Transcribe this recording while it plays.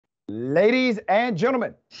Ladies and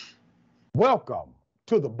gentlemen, welcome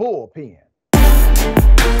to the Bullpen.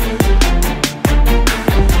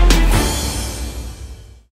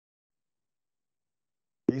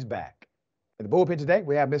 He's back. In the Bullpen today,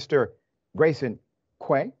 we have Mr. Grayson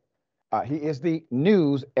Quay. He is the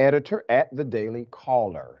news editor at the Daily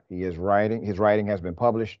Caller. His writing has been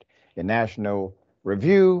published in National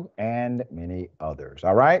Review and many others.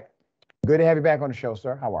 All right. Good to have you back on the show,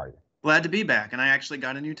 sir. How are you? Glad to be back. And I actually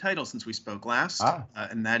got a new title since we spoke last,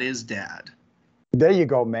 and that is Dad. There you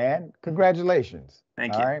go, man. Congratulations.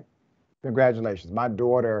 Thank you. All right. Congratulations. My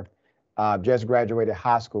daughter just graduated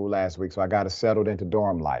high school last week, so I got settled into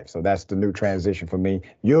dorm life. So that's the new transition for me.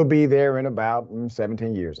 You'll be there in about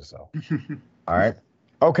 17 years or so. All right.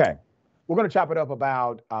 Okay. We're going to chop it up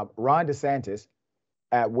about Ron DeSantis,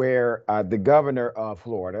 where the governor of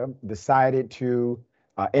Florida decided to,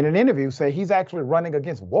 in an interview, say he's actually running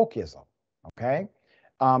against wokeism. Okay.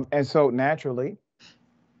 And so naturally,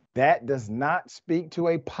 that does not speak to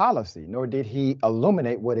a policy, nor did he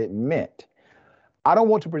illuminate what it meant. I don't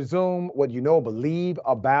want to presume what you know or believe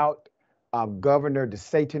about Governor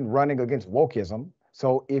DeSantis running against wokeism.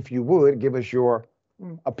 So if you would, give us your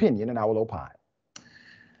opinion and I will opine.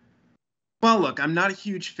 Well, look, I'm not a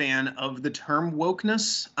huge fan of the term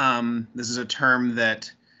wokeness. This is a term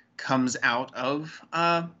that comes out of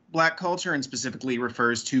Black culture and specifically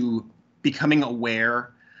refers to becoming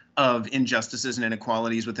aware of injustices and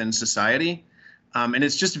inequalities within society. And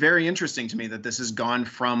it's just very interesting to me that this has gone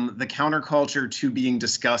from the counterculture to being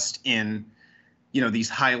discussed in, these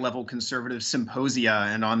high-level conservative symposia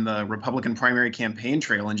and on the Republican primary campaign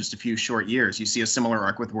trail in just a few short years. You see a similar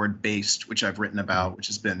arc with the word based, which I've written about, which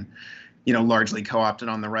has been, largely co-opted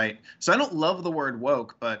on the right. So I don't love the word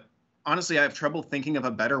woke, but honestly, I have trouble thinking of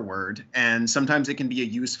a better word. And sometimes it can be a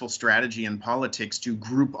useful strategy in politics to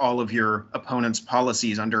group all of your opponent's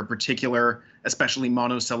policies under a particular, especially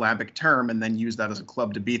monosyllabic term, and then use that as a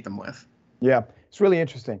club to beat them with. Yeah, it's really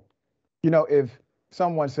interesting. If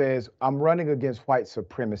someone says, I'm running against white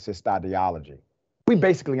supremacist ideology, we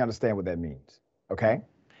basically understand what that means, okay?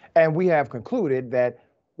 And we have concluded that,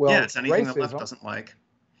 well, yeah, it's anything racism, the left doesn't like.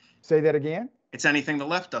 Say that again? It's anything the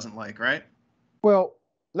left doesn't like, right? Well,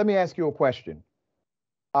 let me ask you a question.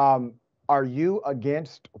 Are you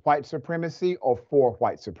against white supremacy or for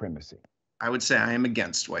white supremacy? I would say I am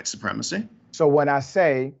against white supremacy. So when I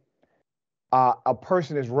say a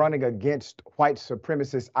person is running against white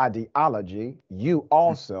supremacist ideology, you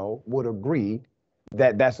also would agree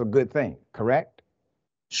that that's a good thing, correct?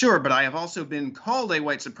 Sure, but I have also been called a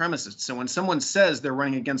white supremacist. So when someone says they're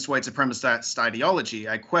running against white supremacist ideology,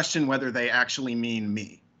 I question whether they actually mean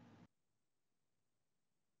me.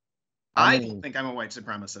 I don't think I'm a white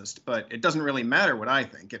supremacist, but it doesn't really matter what I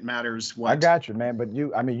think. It matters what I got you, man. But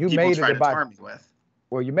you made it about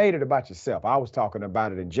Well, you made it about yourself. I was talking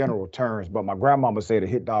about it in general terms, but my grandmama said a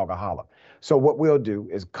hit dog a holler. So what we'll do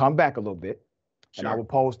is come back a little bit, and I will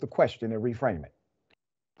pose the question and reframe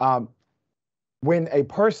it. When a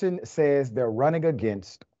person says they're running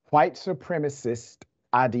against white supremacist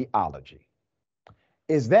ideology,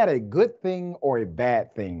 is that a good thing or a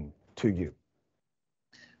bad thing to you?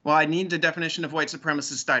 Well, I need the definition of white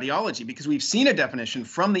supremacist ideology because we've seen a definition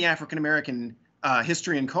from the African American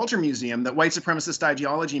History and Culture Museum that white supremacist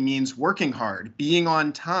ideology means working hard, being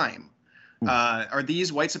on time. Are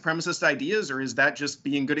these white supremacist ideas, or is that just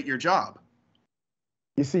being good at your job?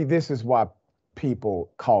 You see, this is why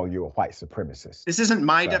people call you a white supremacist. This isn't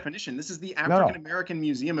my definition. This is the African American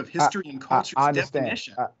Museum of History and Culture's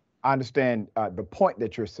definition. I understand the point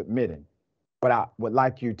that you're submitting, but I would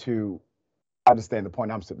like you to understand the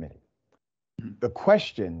point I'm submitting. The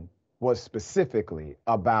question was specifically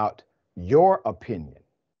about your opinion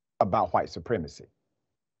about white supremacy.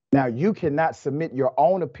 Now, you cannot submit your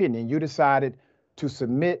own opinion. You decided to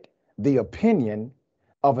submit the opinion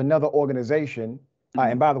of another organization.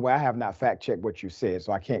 And by the way, I have not fact checked what you said,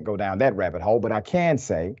 so I can't go down that rabbit hole, but I can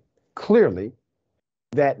say clearly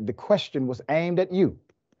that the question was aimed at you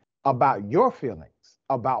about your feelings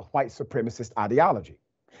about white supremacist ideology.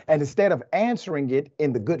 And instead of answering it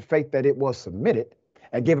in the good faith that it was submitted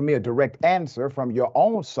and giving me a direct answer from your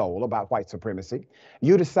own soul about white supremacy,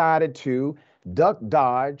 you decided to duck,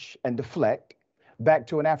 dodge, and deflect back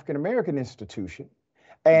to an African-American institution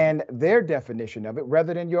and their definition of it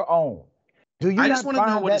rather than your own. Do you not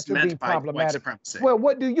find that to be problematic? Well,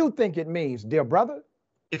 what do you think it means, dear brother?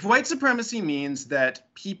 If white supremacy means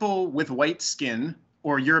that people with white skin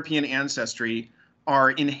or European ancestry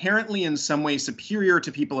are inherently in some way superior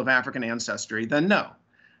to people of African ancestry, then no.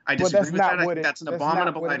 I disagree with that. I think that's an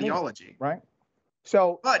abominable ideology. Right?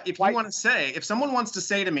 So, but if you want to say, if someone wants to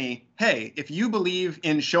say to me, hey, if you believe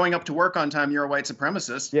in showing up to work on time, you're a white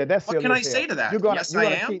supremacist. Yeah, that's what can I say to that? Yes, I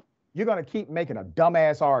am. You're gonna keep making a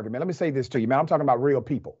dumbass argument. Let me say this to you, man. I'm talking about real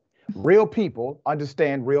people. Real people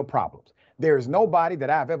understand real problems. There is nobody that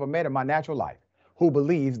I've ever met in my natural life who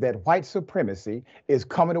believes that white supremacy is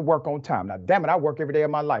coming to work on time. Now, damn it, I work every day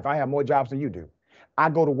of my life. I have more jobs than you do. I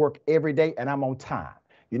go to work every day and I'm on time.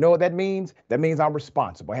 You know what that means? That means I'm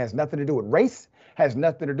responsible. It has nothing to do with race, has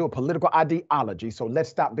nothing to do with political ideology. So let's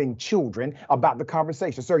stop being children about the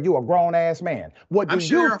conversation. Sir, you're a grown ass man. What do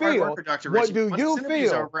you feel? What do you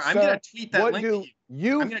feel? I'm going to tweet that link at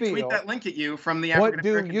you. I'm going to tweet that link at you from the African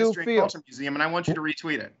American History and Culture Museum, and I want you to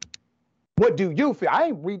retweet it. What do you feel? I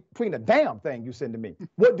ain't retweeting a damn thing you send to me.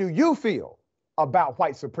 What do you feel about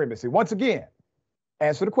white supremacy? Once again,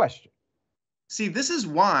 answer the question. See, this is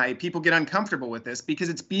why people get uncomfortable with this, because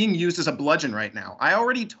it's being used as a bludgeon right now. I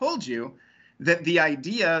already told you that the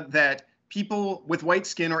idea that people with white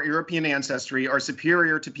skin or European ancestry are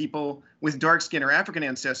superior to people with dark skin or African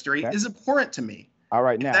ancestry is abhorrent to me. All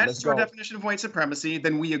right, now if that's your definition of white supremacy,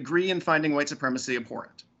 then we agree in finding white supremacy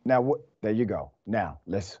abhorrent. Now, there you go. Now,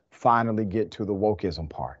 let's finally get to the wokeism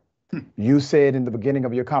part. You said in the beginning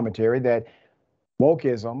of your commentary that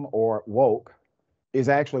wokeism or woke is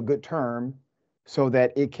actually a good term so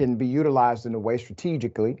that it can be utilized in a way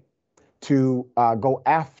strategically to go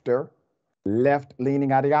after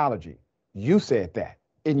left-leaning ideology. You said that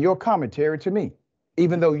in your commentary to me,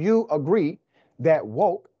 even though you agree that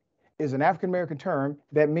woke is an African-American term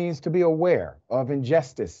that means to be aware of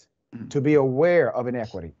injustice, to be aware of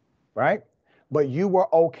inequity, right? But you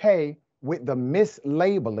were okay with the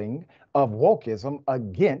mislabeling of wokeism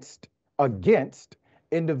against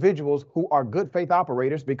individuals who are good faith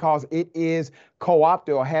operators because it is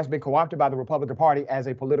co-opted or has been co-opted by the Republican Party as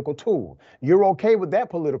a political tool. You're okay with that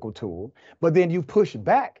political tool, but then you push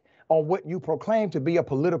back on what you proclaim to be a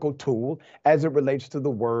political tool as it relates to the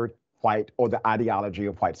word white or the ideology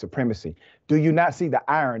of white supremacy. Do you not see the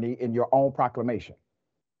irony in your own proclamation?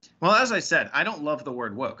 Well, as I said, I don't love the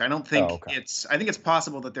word woke. I don't think I think it's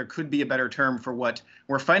possible that there could be a better term for what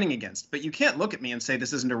we're fighting against, but you can't look at me and say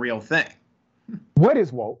this isn't a real thing. What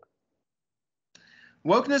is woke?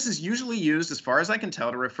 Wokeness is usually used, as far as I can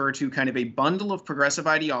tell, to refer to kind of a bundle of progressive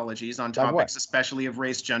ideologies on topics, especially of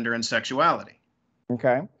race, gender, and sexuality.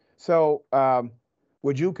 Okay. So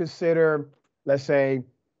would you consider, let's say,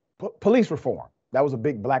 police reform? That was a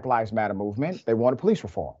big Black Lives Matter movement. They wanted police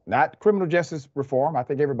reform, not criminal justice reform. I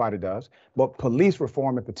think everybody does, but police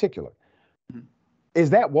reform in particular. Mm-hmm. Is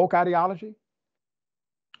that woke ideology?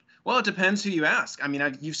 Well, it depends who you ask. I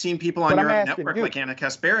mean, you've seen people on your own network like Anna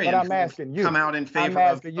Kasparian come out in favor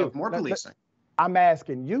of more policing. I'm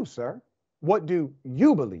asking you, sir, what do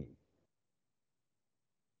you believe?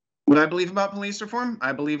 What I believe about police reform?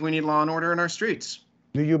 I believe we need law and order in our streets.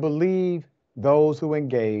 Do you believe those who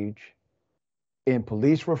engage in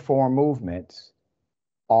police reform movements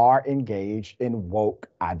are engaged in woke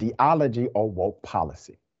ideology or woke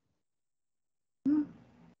policy?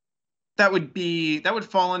 That would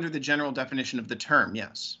fall under the general definition of the term,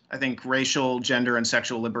 yes. I think racial, gender, and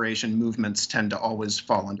sexual liberation movements tend to always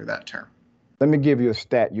fall under that term. Let me give you a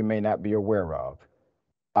stat you may not be aware of.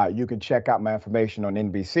 You can check out my information on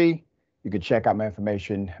NBC. You can check out my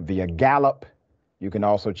information via Gallup. You can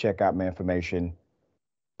also check out my information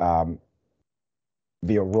via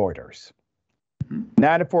Reuters.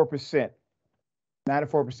 94%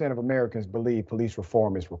 of Americans believe police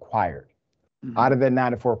reform is required. Mm-hmm. Out of that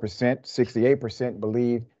 94%, 68%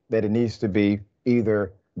 believe that it needs to be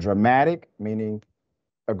either dramatic, meaning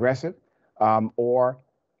aggressive, or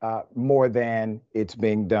more than it's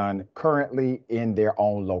being done currently in their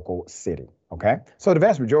own local city. Okay. So the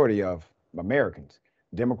vast majority of Americans,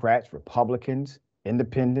 Democrats, Republicans,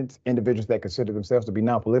 independents, individuals that consider themselves to be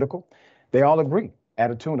non-political, they all agree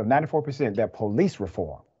at a tune of 94% that police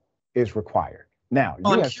reform is required. Now,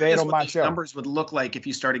 you have said on my show, what these numbers would look like if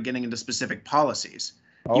you started getting into specific policies.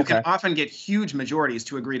 Okay. You can often get huge majorities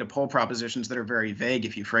to agree to poll propositions that are very vague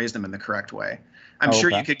if you phrase them in the correct way. I'm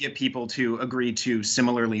sure you could get people to agree to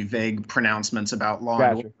similarly vague pronouncements about law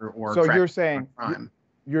and order or so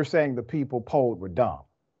you're saying the people polled were dumb.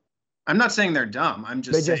 I'm not saying they're dumb. I'm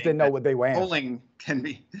just saying they just didn't know what they were answering. Polling can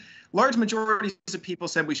be. Large majorities of people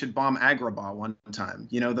said we should bomb Agrabah one time.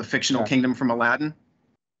 You know, the fictional kingdom from Aladdin.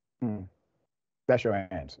 That's your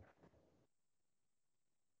answer.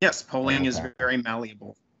 Yes, polling is very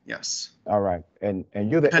malleable. Yes. All right, and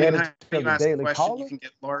you're the editor of the Daily Caller? You can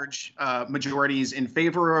get large majorities in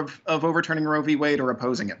favor of overturning Roe v. Wade or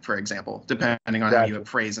opposing it, for example, depending on how you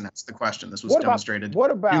phrase and ask the question. This was demonstrated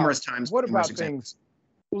numerous times. What about things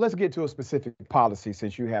Well, let's get to a specific policy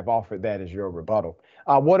since you have offered that as your rebuttal.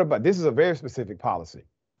 What about this is a very specific policy,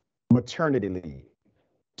 maternity leave,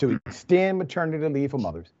 to extend maternity leave for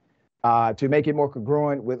mothers, to make it more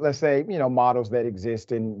congruent with, let's say, models that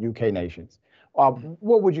exist in UK nations.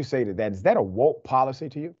 What would you say to that? Is that a woke policy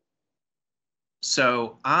to you?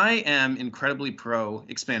 So I am incredibly pro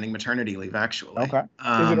expanding maternity leave, actually. Okay.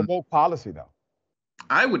 Is it a woke policy, though?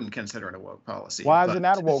 I wouldn't consider it a woke policy. Why is it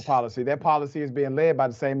not a woke policy? That policy is being led by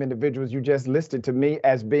the same individuals you just listed to me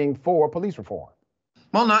as being for police reform.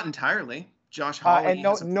 Well, not entirely. Josh Hawley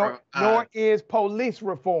nor is police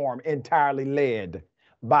reform entirely led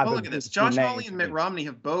by look at this. Josh Hawley and Mitt Romney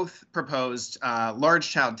have both proposed large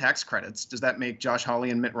child tax credits. Does that make Josh Hawley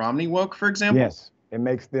and Mitt Romney woke, for example? Yes, it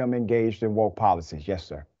makes them engaged in woke policies. Yes,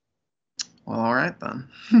 sir. Well, all right,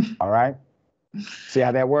 then. All right. See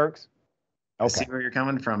how that works? Okay. I see where you're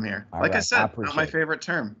coming from here. Like I said, not my favorite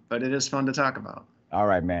term, but it is fun to talk about. All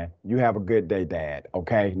right, man. You have a good day, Dad.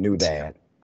 Okay? New dad.